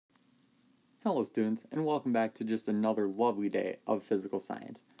Hello students, and welcome back to just another lovely day of physical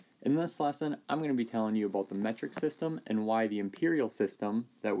science. In this lesson, I'm going to be telling you about the metric system and why the imperial system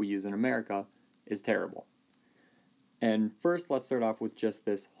that we use in America is terrible. And first, let's start off with just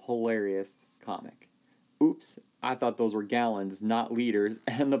this hilarious comic. Oops, I thought those were gallons, not liters,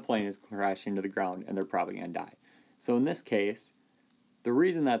 and the plane is crashing to the ground and they're probably going to die. So in this case, the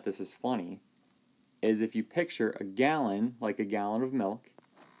reason that this is funny is if you picture a gallon, like a gallon of milk,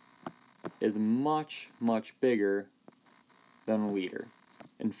 is much, much bigger than a liter.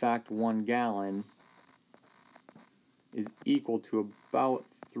 In fact, 1 gallon is equal to about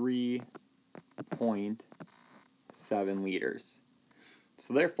 3.7 liters.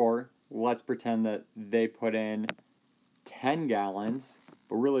 So therefore, let's pretend that they put in 10 gallons,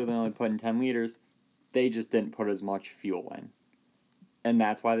 but really they only put in 10 liters. They just didn't put as much fuel in. And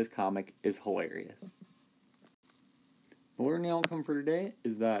that's why this comic is hilarious. The learning outcome for today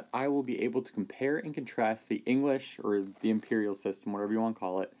is that I will be able to compare and contrast the English, or the imperial system, whatever you want to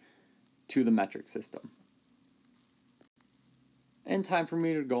call it, to the metric system. And time for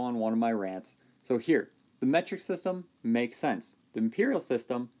me to go on one of my rants. So here, the metric system makes sense. The imperial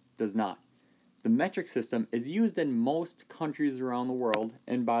system does not. The metric system is used in most countries around the world,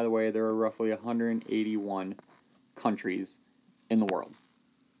 and by the way, there are roughly 181 countries in the world.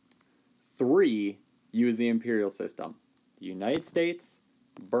 3 use the imperial system. The United States,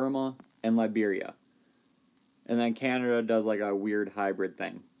 Burma, and Liberia. And then Canada does like a weird hybrid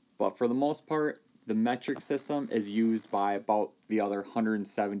thing. But for the most part, the metric system is used by about the other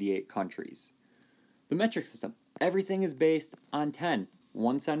 178 countries. The metric system, everything is based on 10.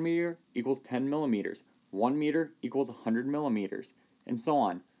 1 centimeter equals 10 millimeters. 1 meter equals 100 millimeters, and so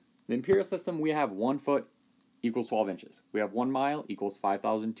on. The imperial system, we have 1 foot equals 12 inches. We have 1 mile equals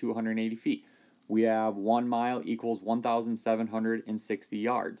 5,280 feet. We have 1 mile equals 1,760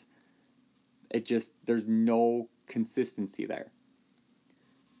 yards. There's no consistency there.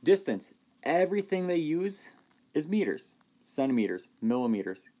 Distance, everything they use is meters, centimeters,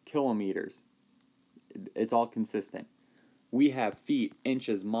 millimeters, kilometers. It's all consistent. We have feet,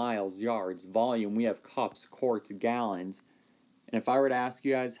 inches, miles, yards, volume. We have cups, quarts, gallons. And if I were to ask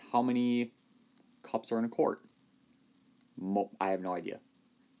you guys how many cups are in a quart, I have no idea.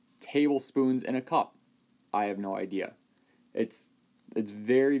 Tablespoons in a cup, I have no idea. It's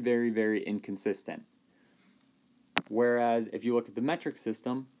very, very, very inconsistent. Whereas if you look at the metric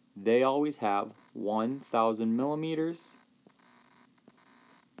system, they always have 1,000 millimeters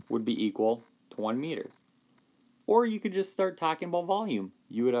would be equal to 1 meter. Or you could just start talking about volume.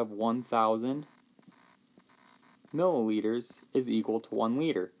 You would have 1,000 milliliters is equal to 1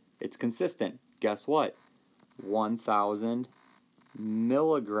 liter. It's consistent. Guess what? 1,000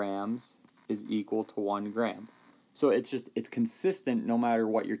 milligrams is equal to 1 gram. So it's consistent no matter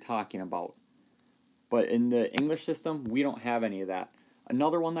what you're talking about. But in the English system, we don't have any of that.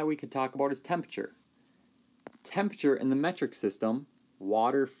 Another one that we could talk about is temperature. Temperature in the metric system,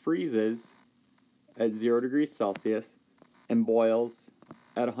 water freezes at 0 degrees Celsius and boils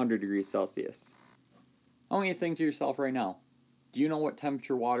at 100 degrees Celsius. I want you to think to yourself right now, do you know what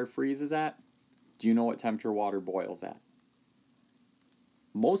temperature water freezes at? Do you know what temperature water boils at?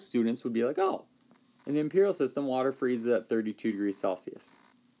 Most students would be like, oh, in the imperial system, water freezes at 32 degrees Celsius.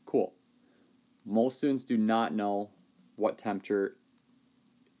 Cool. Most students do not know what temperature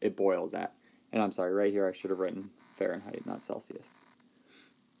it boils at. And I'm sorry, right here I should have written Fahrenheit, not Celsius.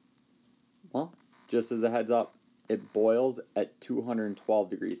 Well, just as a heads up, it boils at 212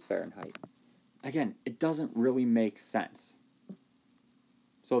 degrees Fahrenheit. Again, it doesn't really make sense.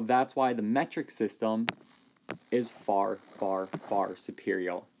 So that's why the metric system is far, far, far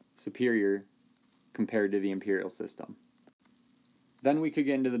superior compared to the imperial system. Then we could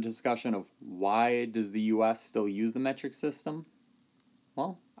get into the discussion of why does the US still use the metric system?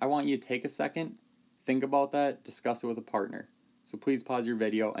 Well, I want you to take a second, think about that, discuss it with a partner. So please pause your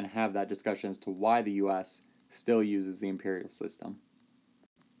video and have that discussion as to why the US still uses the imperial system.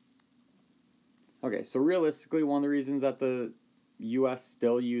 Okay, so realistically, one of the reasons that the US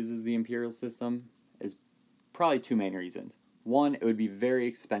still uses the imperial system is probably 2 main reasons. One, it would be very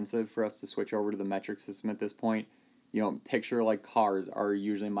expensive for us to switch over to the metric system at this point. You know, picture like cars are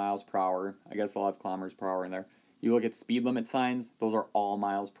usually miles per hour. I guess they'll have kilometers per hour in there. You look at speed limit signs, those are all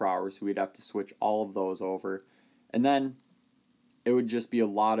miles per hour, so we'd have to switch all of those over. And then it would just be a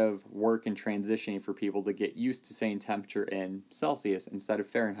lot of work and transitioning for people to get used to saying temperature in Celsius instead of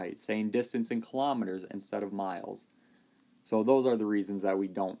Fahrenheit, saying distance in kilometers instead of miles. So those are the reasons that we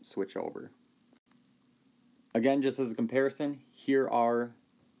don't switch over. Again, just as a comparison, here are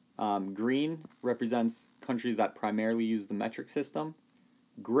green represents countries that primarily use the metric system.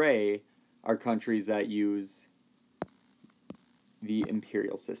 Gray are countries that use the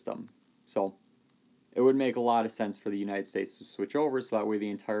imperial system. So it would make a lot of sense for the United States to switch over so that way the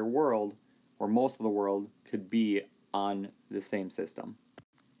entire world, or most of the world, could be on the same system.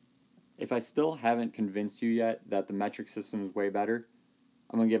 If I still haven't convinced you yet that the metric system is way better,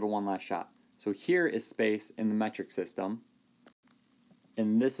 I'm going to give it one last shot. So here is space in the metric system,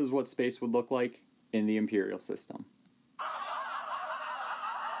 and this is what space would look like in the imperial system.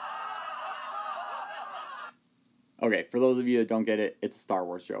 Okay, for those of you that don't get it, it's a Star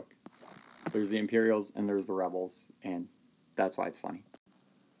Wars joke. There's the Imperials and there's the Rebels, and that's why it's funny.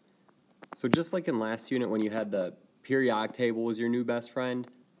 So just like in last unit when you had the periodic table was your new best friend,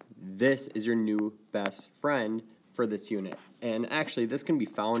 this is your new best friend for this unit. And actually, this can be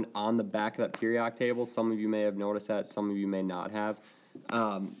found on the back of that periodic table. Some of you may have noticed that, some of you may not have.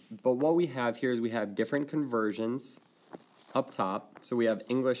 But what we have here is we have different conversions up top. So we have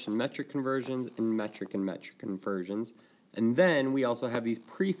English and metric conversions and metric conversions. And then we also have these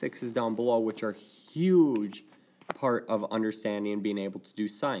prefixes down below, which are huge part of understanding and being able to do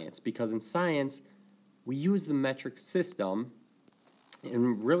science. Because in science, we use the metric system,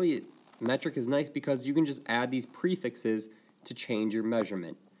 and really metric is nice because you can just add these prefixes to change your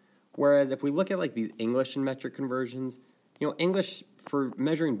measurement. Whereas if we look at like these English and metric conversions, you know, English for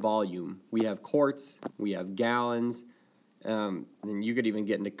measuring volume, we have quarts, we have gallons, and you could even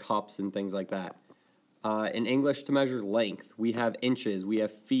get into cups and things like that. In English, to measure length, we have inches, we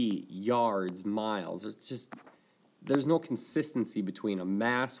have feet, yards, miles. It's just, there's no consistency between a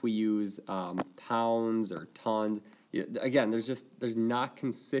mass. We use pounds or tons. Again, there's not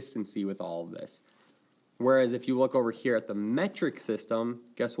consistency with all of this. Whereas if you look over here at the metric system,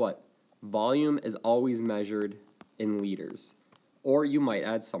 guess what? Volume is always measured in liters. Or you might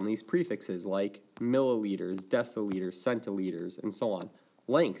add some of these prefixes like milliliters, deciliters, centiliters, and so on.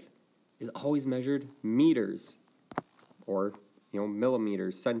 Length is always measured meters, or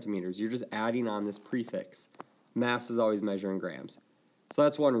millimeters, centimeters. You're just adding on this prefix. Mass is always measured in grams. So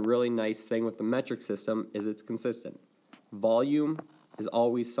that's one really nice thing with the metric system is it's consistent. Volume is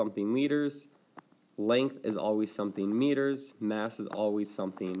always something liters. Length is always something meters. Mass is always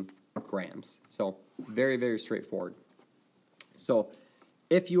something grams. So very, very straightforward. So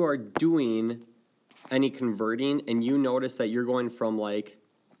if you are doing any converting and you notice that you're going from like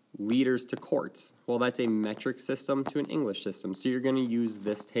liters to quarts, well, that's a metric system to an English system. So you're going to use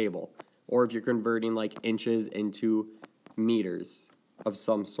this table. Or if you're converting like inches into meters of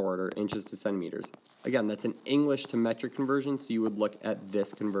some sort, or inches to centimeters. Again, that's an English to metric conversion, so you would look at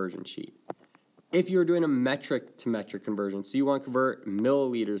this conversion sheet. If you're doing a metric to metric conversion, so you want to convert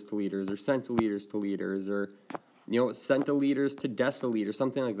milliliters to liters, or centiliters to liters, or centiliters to deciliters,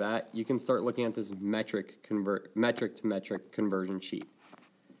 something like that, you can start looking at this metric to metric conversion sheet.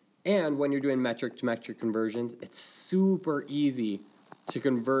 And when you're doing metric to metric conversions, it's super easy to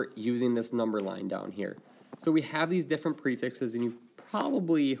convert using this number line down here. So we have these different prefixes, and you've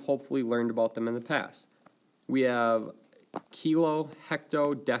probably, hopefully, learned about them in the past. We have kilo,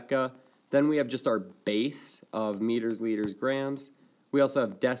 hecto, deca. Then we have just our base of meters, liters, grams. We also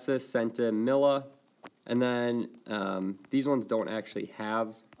have deci, centi, milli. And then these ones don't actually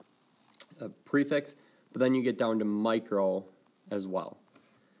have a prefix, but then you get down to micro as well.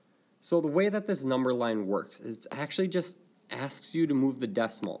 So the way that this number line works is it actually just asks you to move the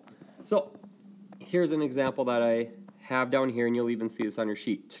decimal. So here's an example that I have down here, and you'll even see this on your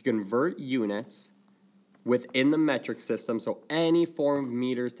sheet. To convert units within the metric system, so any form of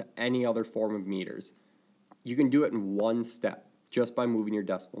meters to any other form of meters, you can do it in one step just by moving your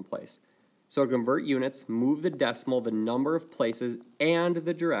decimal place. So to convert units, move the decimal, the number of places, and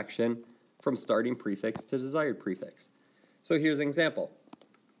the direction from starting prefix to desired prefix. So here's an example.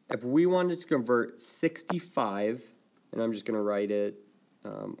 If we wanted to convert 65, and I'm just going to write it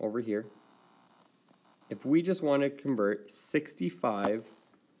over here. If we just want to convert 65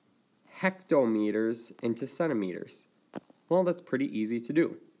 hectometers into centimeters, well, that's pretty easy to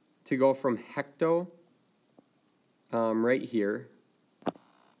do. To go from hecto right here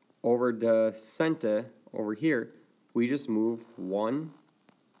over to centi over here, we just move 1,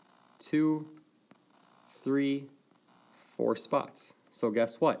 2, 3, 4 spots. So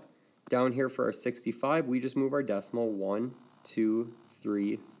guess what? Down here for our 65, we just move our decimal 1, 2,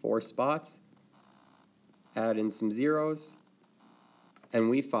 3, 4 spots. Add in some zeros, and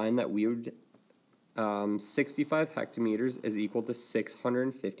we find that we would 65 hectometers is equal to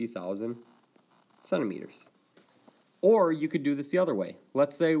 650,000 centimeters. Or you could do this the other way.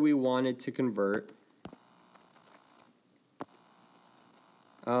 Let's say we wanted to convert,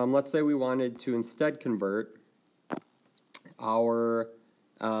 let's say we wanted to instead convert our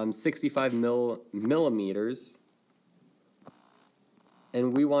 65 millimeters,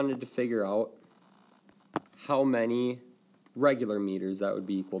 and we wanted to figure out how many regular meters that would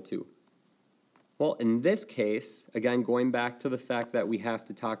be equal to. Well, in this case, again, going back to the fact that we have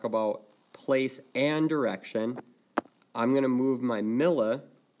to talk about place and direction, I'm going to move my milli,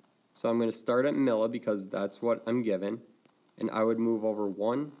 so I'm going to start at milli because that's what I'm given, and I would move over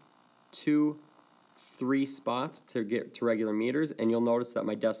 1, 2, 3 spots to get to regular meters, and you'll notice that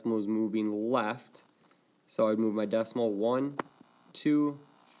my decimal is moving left, so I'd move my decimal 1, 2,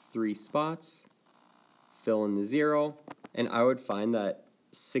 3 spots, fill in the 0, and I would find that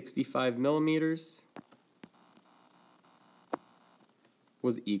 65 millimeters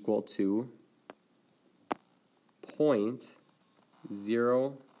was equal to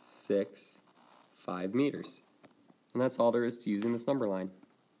 0.065 meters. And that's all there is to using this number line.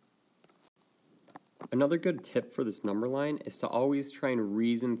 Another good tip for this number line is to always try and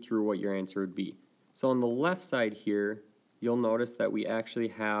reason through what your answer would be. So on the left side here, you'll notice that we actually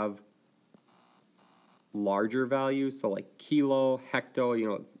have larger values, so like kilo,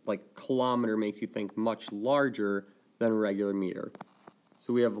 hecto, like kilometer makes you think much larger than a regular meter.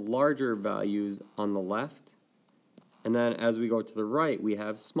 So we have larger values on the left, and then as we go to the right, we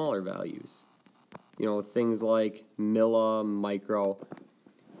have smaller values. Things like milli, micro.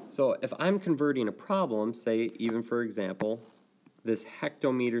 So if I'm converting a problem, say even for example, this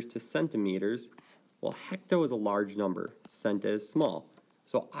hectometers to centimeters, well, hecto is a large number, cent is small.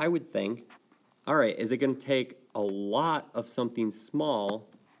 So I would think, all right, is it going to take a lot of something small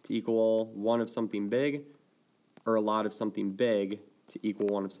to equal one of something big, or a lot of something big to equal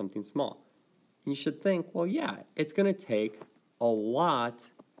one of something small? And you should think, well, yeah, it's going to take a lot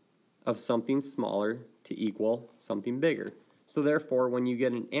of something smaller to equal something bigger. So therefore, when you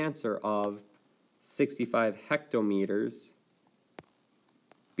get an answer of 65 hectometers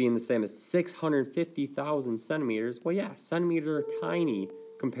being the same as 650,000 centimeters, well, yeah, centimeters are tiny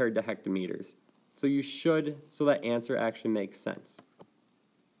compared to hectometers. So so that answer actually makes sense.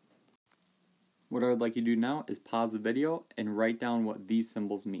 What I would like you to do now is pause the video and write down what these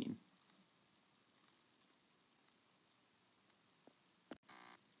symbols mean.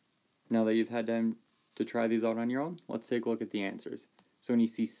 Now that you've had time to try these out on your own, let's take a look at the answers. So when you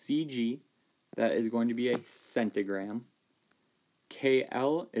see CG, that is going to be a centigram.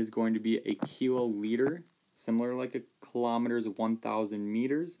 KL is going to be a kiloliter, similar like a kilometer is 1,000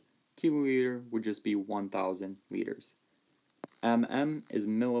 meters. Kiloliter would just be 1,000 liters. MM is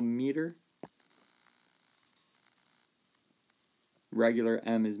millimeter. Regular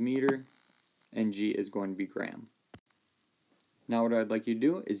M is meter, and G is going to be gram. Now what I'd like you to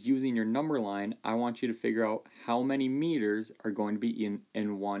do is, using your number line, I want you to figure out how many meters are going to be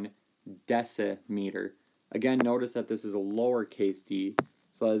in 1 decimeter. Again, notice that this is a lowercase d,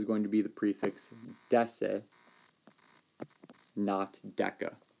 so that is going to be the prefix deci, not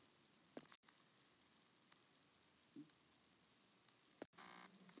deca.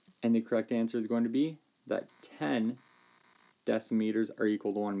 And the correct answer is going to be that 10 decimeters are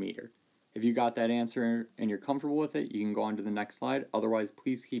equal to 1 meter. If you got that answer and you're comfortable with it, you can go on to the next slide. Otherwise,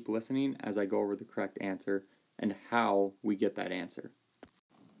 please keep listening as I go over the correct answer and how we get that answer.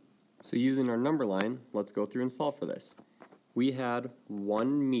 So using our number line, let's go through and solve for this. We had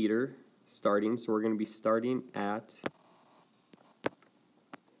 1 meter starting, so we're going to be starting at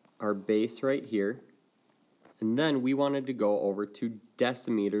our base right here. And then we wanted to go over to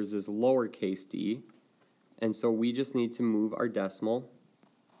decimeters, as lowercase d. And so we just need to move our decimal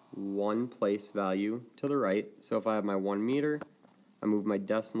 1 place value to the right. So if I have my 1 meter, I move my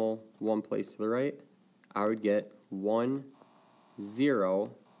decimal 1 place to the right, I would get 10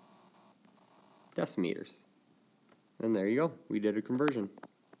 decimeters. And there you go, we did a conversion.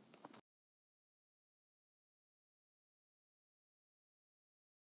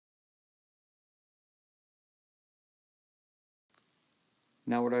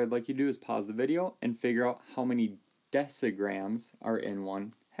 Now what I'd like you to do is pause the video and figure out how many decigrams are in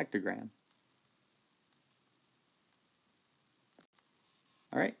 1 hectogram.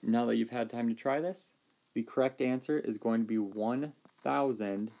 Alright, now that you've had time to try this, the correct answer is going to be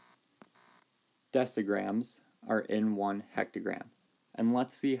 1,000 decigrams are in 1 hectogram. And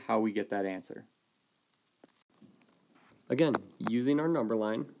let's see how we get that answer. Again, using our number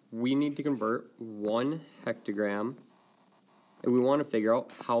line, we need to convert 1 hectogram, and we want to figure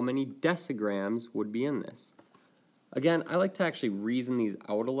out how many decigrams would be in this. Again, I like to actually reason these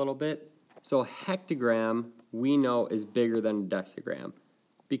out a little bit. So a hectogram, we know, is bigger than a decigram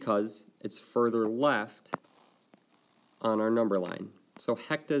because it's further left on our number line. So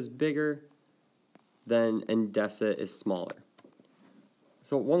hecta is bigger and deca is smaller.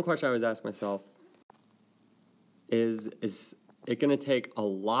 So one question I always ask myself is it going to take a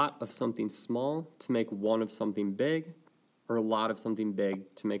lot of something small to make one of something big, or a lot of something big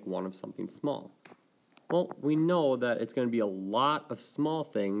to make one of something small? Well, we know that it's going to be a lot of small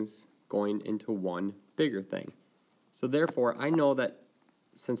things going into one bigger thing. So therefore, I know that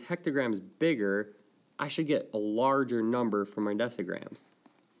since hectogram is bigger, I should get a larger number for my decigrams.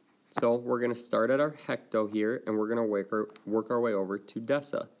 So we're going to start at our hecto here, and we're going to work our way over to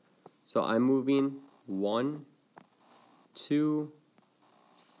deci. So I'm moving 1, 2,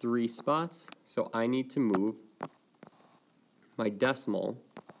 3 spots. So I need to move my decimal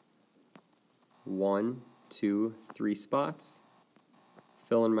 1, 2, 3 spots,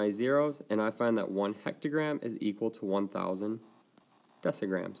 fill in my zeros, and I find that 1 hectogram is equal to 1,000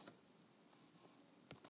 decigrams.